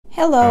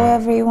Hello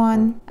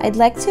everyone! I'd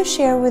like to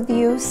share with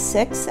you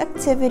 6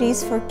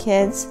 activities for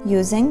kids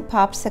using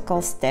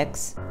popsicle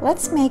sticks.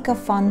 Let's make a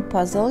fun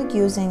puzzle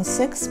using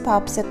 6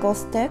 popsicle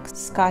sticks,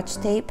 scotch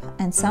tape,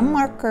 and some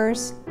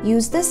markers.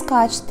 Use the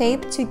scotch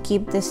tape to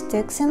keep the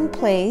sticks in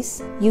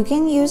place. You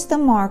can use the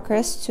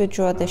markers to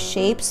draw the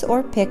shapes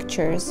or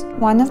pictures.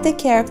 One of the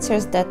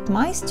characters that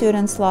my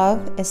students love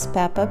is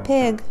Peppa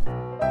Pig.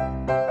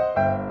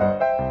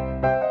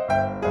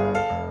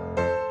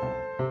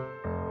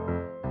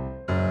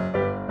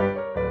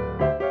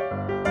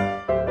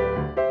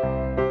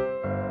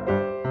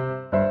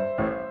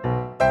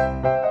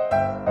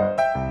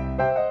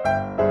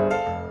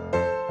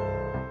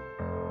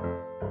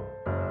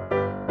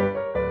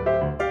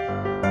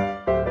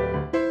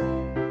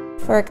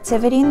 For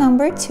activity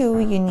number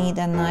 2, you need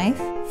a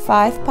knife,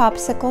 5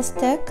 popsicle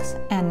sticks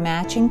and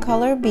matching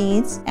color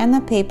beads, and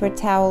a paper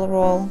towel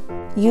roll.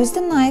 Use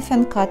the knife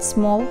and cut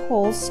small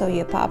holes so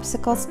your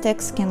popsicle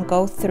sticks can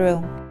go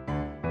through.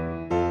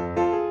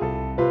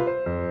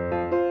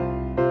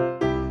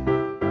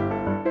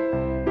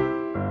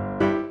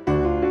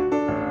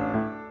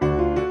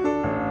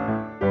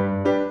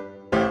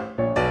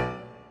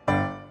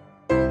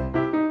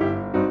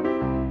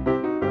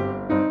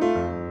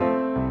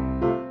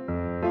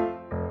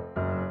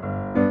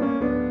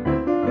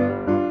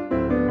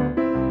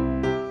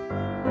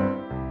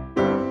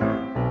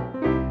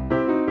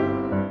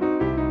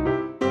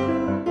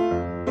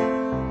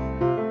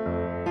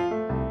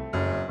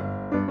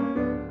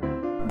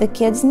 The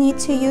kids need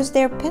to use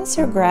their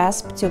pincer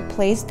grasp to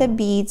place the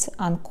beads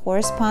on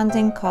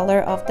corresponding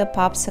color of the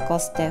popsicle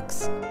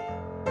sticks.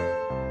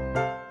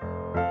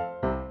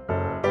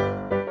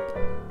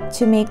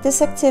 To make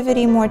this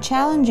activity more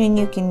challenging,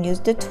 you can use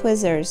the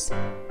tweezers.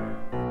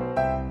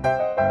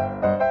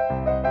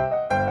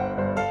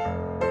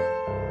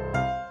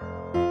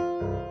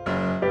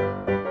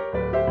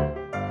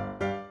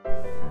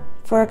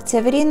 For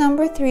activity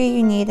number 3,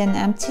 you need an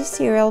empty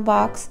cereal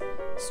box,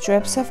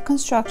 strips of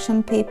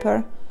construction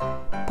paper,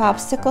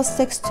 popsicle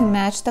sticks to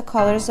match the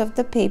colors of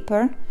the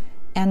paper,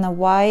 and a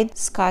wide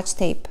scotch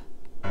tape.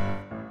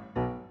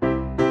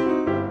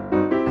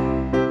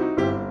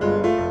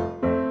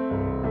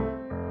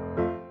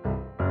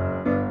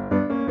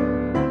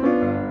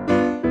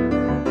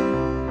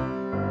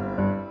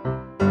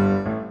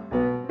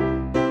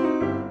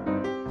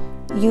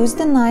 Use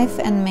the knife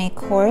and make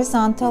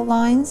horizontal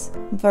lines,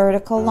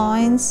 vertical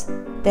lines,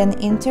 then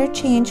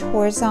interchange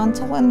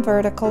horizontal and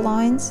vertical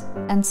lines,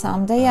 and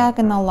some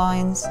diagonal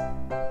lines.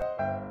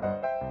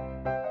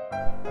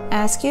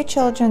 Ask your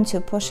children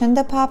to push in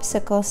the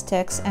popsicle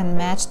sticks and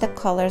match the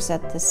colors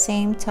at the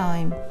same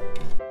time.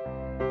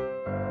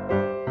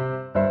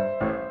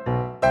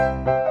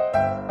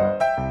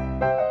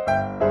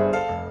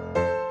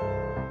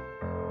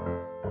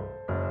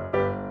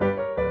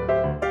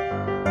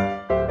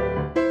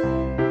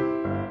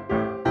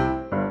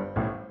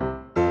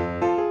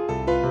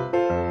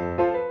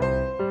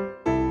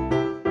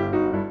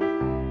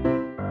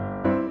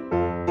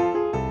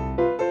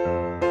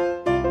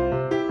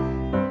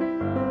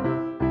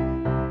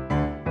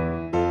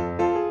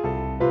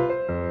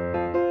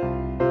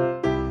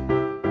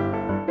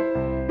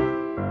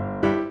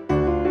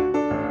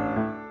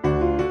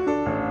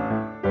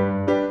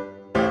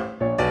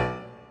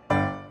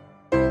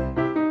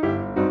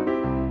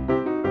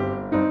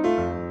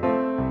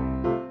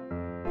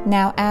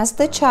 Now ask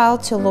the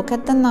child to look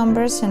at the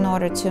numbers in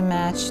order to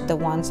match the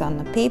ones on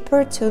the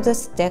paper to the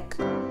stick.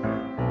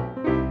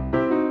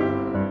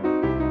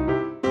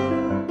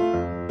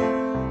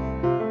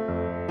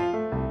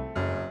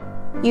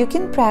 You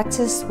can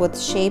practice with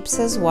shapes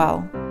as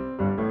well.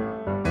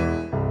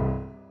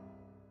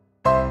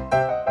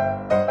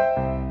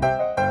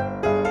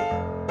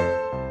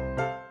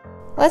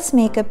 Let's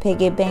make a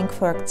piggy bank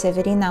for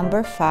activity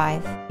number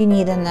 5. You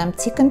need an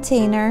empty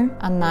container,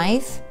 a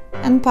knife,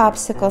 and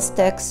popsicle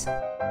sticks.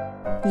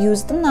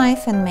 Use the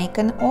knife and make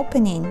an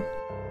opening.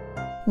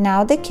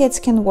 Now the kids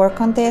can work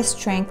on their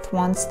strength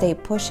once they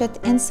push it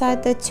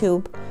inside the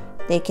tube.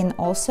 They can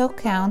also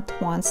count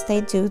once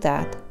they do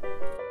that.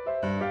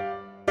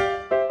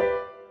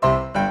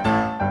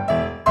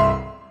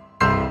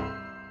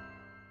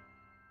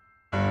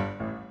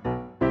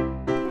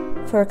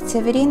 For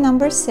activity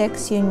number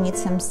 6, you need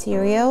some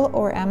cereal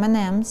or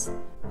M&Ms,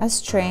 a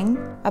string,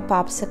 a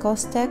popsicle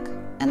stick,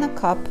 and a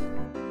cup.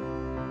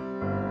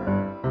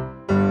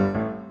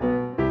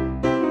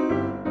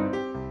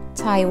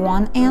 Tie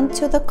one end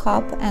to the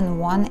cup and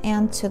one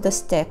end to the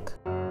stick.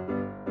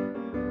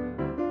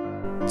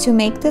 To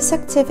make this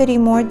activity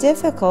more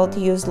difficult,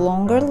 use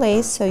longer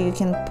lace so you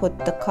can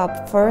put the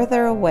cup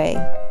further away.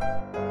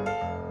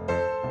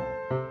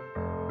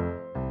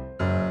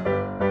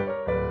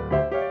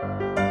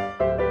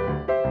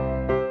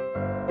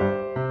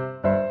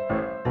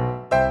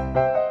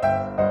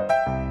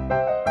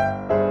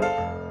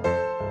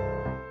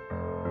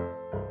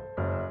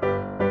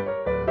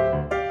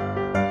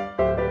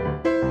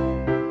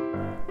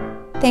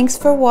 Thanks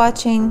for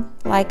watching.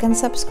 Like and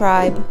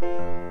subscribe.